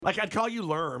Like, I'd call you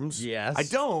Lerms. Yes. I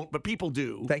don't, but people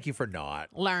do. Thank you for not.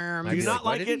 Lerm. Do you be not like, what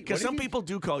like did he- it? Because what did some he- people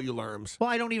do call you Lerms.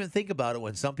 Well, I don't even think about it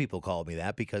when some people call me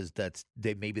that because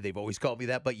maybe they've always called me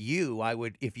that. But I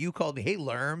would, if you called me, hey,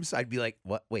 Lerms, I'd be like,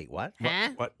 what? Wait, what? Huh?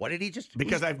 What did he just?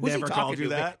 Because I've never called you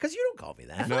that? Because you don't call me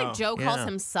I that. feel like Joe calls Yeah.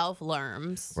 himself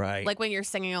Lerms. Right. Like when you're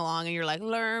singing along and you're like,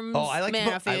 Lerms. Oh, I like to man,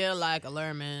 I put- I- feel like a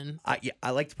Lerman.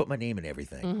 I like to put my name in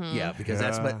everything. Yeah, because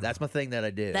that's my thing that I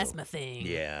do. That's my thing.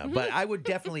 Yeah, but I would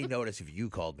definitely notice if you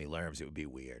called me Lerms, it would be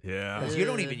weird. Yeah. 'Cause you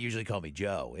don't even usually call me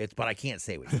Joe. But I can't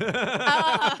say what you.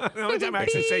 The only time I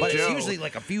actually say But Joe. it's usually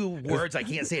like a few words I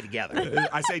can't say together.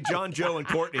 I say John, Joe, and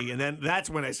Courtney, and then that's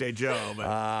when I say Joe. But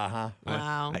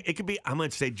Wow. it could be, I'm going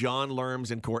to say John,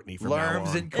 Lerms, and Courtney from now Lerms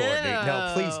on. and Courtney.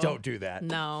 No, please Ew. don't do that.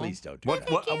 No. Please don't do What,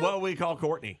 that. what do we call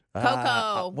Courtney?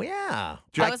 Coco. Well, yeah.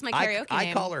 That was my karaoke I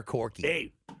name. call her Corky.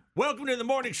 Hey, welcome to the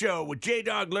morning show with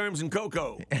J-Dog, Lerms, and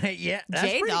Coco. Yeah, that's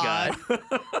J-Dog. pretty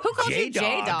good. Who calls you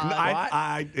J-Dog.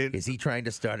 J-Dog? Is he trying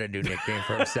to start a new nickname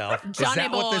for himself? Is Johnny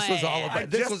that what this was Boy. all about?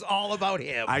 This was all about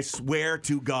him. I swear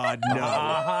to God, no.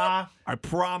 I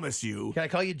promise you. Can I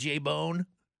call you J-Bone?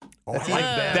 Oh, That's I like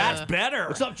even that. better. That's better.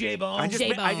 What's up, J-Bone? I just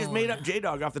made up J-Bone.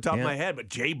 J-Dog off the top of Yeah. my head, but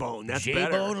J-Bone, that's J-Bone,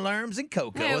 better. Lerms, and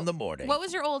Coco Hey, in the morning. What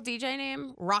was your old DJ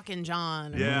name? Rockin'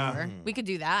 John. or Yeah. whatever. We could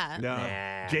do that. No,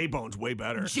 Nah. J-Bone's way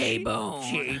better. J-Bone.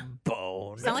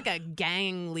 J-Bone. Sound like a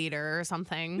gang leader or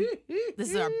something. This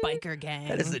is our biker gang.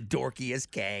 That is the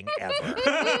dorkiest gang ever.